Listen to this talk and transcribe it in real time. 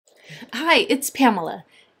Hi, it's Pamela.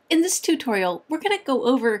 In this tutorial, we're going to go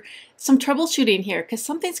over some troubleshooting here because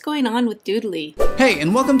something's going on with Doodly. Hey,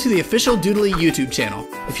 and welcome to the official Doodly YouTube channel.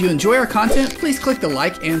 If you enjoy our content, please click the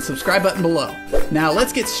like and subscribe button below. Now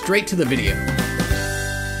let's get straight to the video.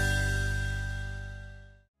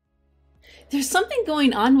 There's something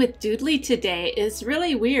going on with Doodly today. It's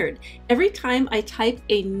really weird. Every time I type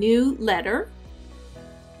a new letter,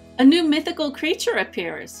 a new mythical creature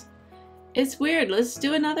appears. It's weird. Let's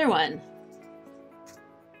do another one.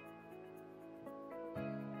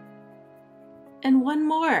 And one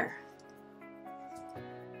more.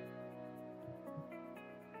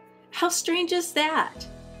 How strange is that?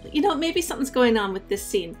 You know, maybe something's going on with this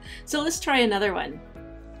scene. So let's try another one.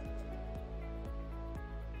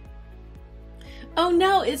 Oh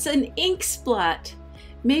no, it's an ink splot.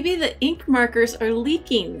 Maybe the ink markers are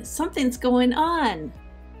leaking. Something's going on.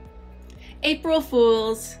 April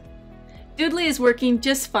Fools. Doodly is working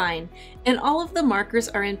just fine, and all of the markers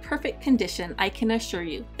are in perfect condition, I can assure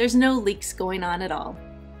you. There's no leaks going on at all.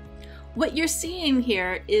 What you're seeing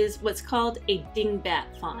here is what's called a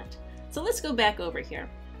Dingbat font. So let's go back over here.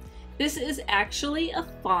 This is actually a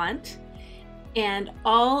font, and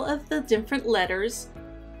all of the different letters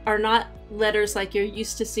are not letters like you're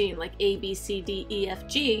used to seeing, like A, B, C, D, E, F,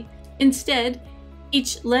 G. Instead,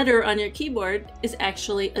 each letter on your keyboard is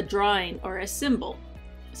actually a drawing or a symbol.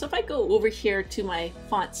 So if I go over here to my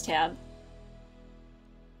Fonts tab,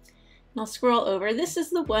 and I'll scroll over, this is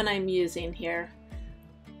the one I'm using here.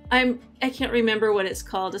 I can't remember what it's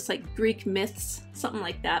called. It's like Greek myths, something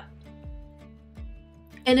like that.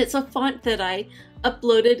 And it's a font that I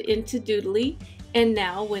uploaded into Doodly, and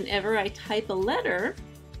now whenever I type a letter,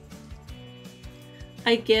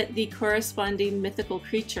 I get the corresponding mythical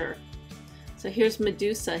creature. So here's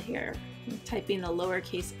Medusa here. I'm typing a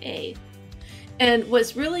lowercase a. And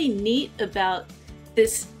what's really neat about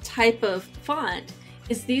this type of font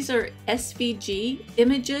is these are SVG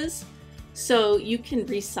images, so you can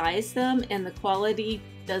resize them and the quality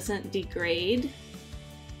doesn't degrade.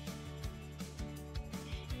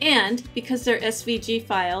 And because they're SVG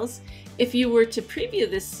files, if you were to preview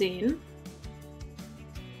this scene,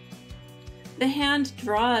 the hand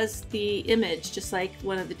draws the image just like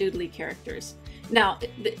one of the Doodly characters. Now,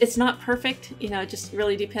 it's not perfect, you know, it just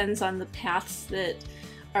really depends on the paths that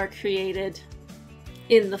are created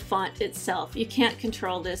in the font itself. You can't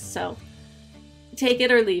control this, so take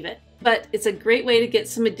it or leave it. But it's a great way to get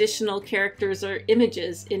some additional characters or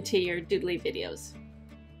images into your Doodly videos.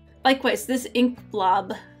 Likewise, this ink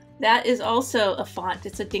blob, that is also a font.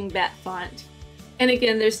 It's a Dingbat font. And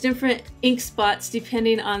again, there's different ink spots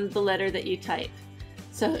depending on the letter that you type.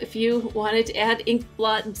 So if you wanted to add ink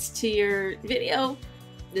blobs to your video,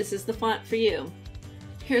 this is the font for you.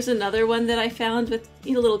 Here's another one that I found with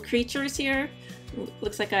little creatures here.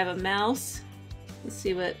 Looks like I have a mouse. Let's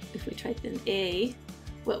see what, if we type in A,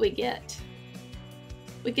 what we get.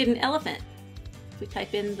 We get an elephant if we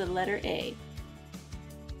type in the letter A.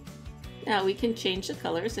 Now we can change the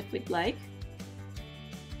colors if we'd like.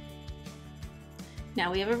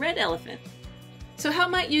 Now we have a red elephant. So how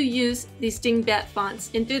might you use these Dingbat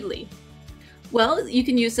fonts in Doodly? Well, you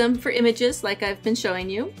can use them for images like I've been showing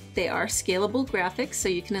you. They are scalable graphics, so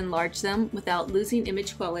you can enlarge them without losing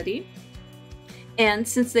image quality. And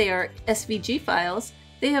since they are SVG files,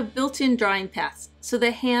 they have built-in drawing paths, so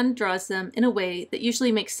the hand draws them in a way that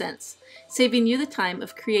usually makes sense, saving you the time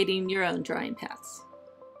of creating your own drawing paths.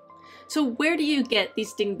 So where do you get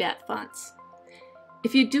these Dingbat fonts?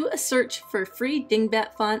 If you do a search for free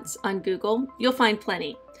Dingbat fonts on Google, you'll find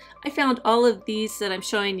plenty. I found all of these that I'm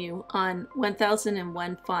showing you on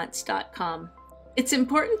 1001fonts.com. It's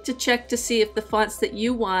important to check to see if the fonts that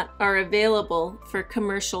you want are available for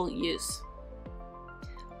commercial use.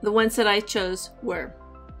 The ones that I chose were.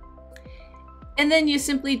 And then you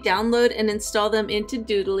simply download and install them into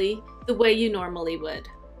Doodly the way you normally would.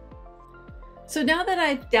 So now that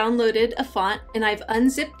I've downloaded a font and I've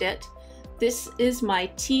unzipped it, this is my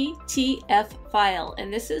TTF file,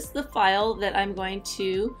 and this is the file that I'm going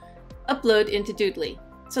to upload into Doodly.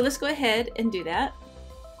 So let's go ahead and do that.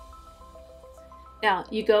 Now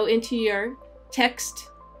you go into your text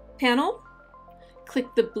panel,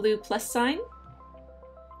 click the blue plus sign,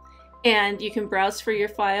 and you can browse for your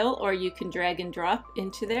file or you can drag and drop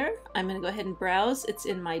into there. I'm going to go ahead and browse. It's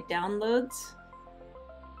in my downloads.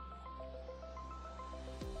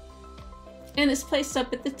 And it's placed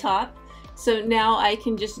up at the top. So now I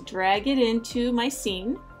can just drag it into my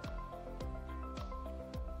scene.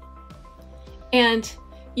 And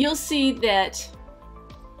you'll see that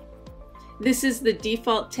this is the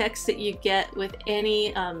default text that you get with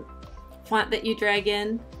any font that you drag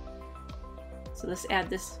in. So let's add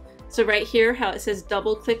this So right here, how it says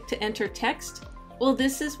double click to enter text. Well,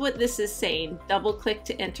 this is what this is saying, double click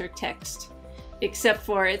to enter text, except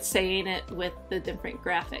for it's saying it with the different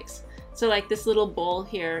graphics. So like this little bowl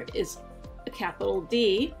here is a capital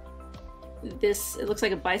D. This, it looks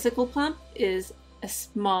like a bicycle pump, is a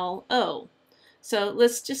small O. So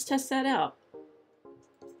let's just test that out.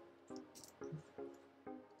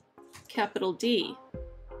 Capital D.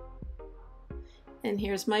 And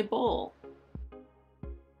here's my bowl.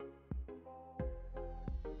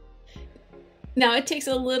 Now it takes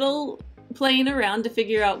a little playing around to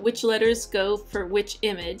figure out which letters go for which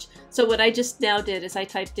image. So what I just now did is I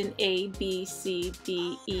typed in A, B, C,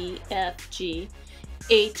 D, E, F, G,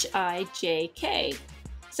 H, I, J, K.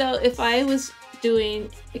 So if I was doing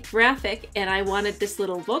a graphic and I wanted this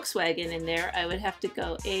little Volkswagen in there, I would have to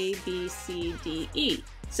go A, B, C, D, E.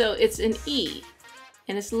 So it's an E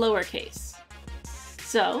and it's lowercase.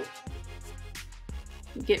 So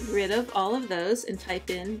get rid of all of those and type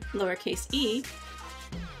in lowercase e,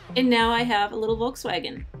 and now I have a little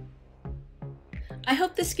Volkswagen. I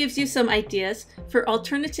hope this gives you some ideas for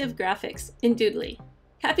alternative graphics in Doodly.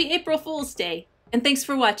 Happy April Fool's Day, and thanks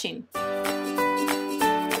for watching.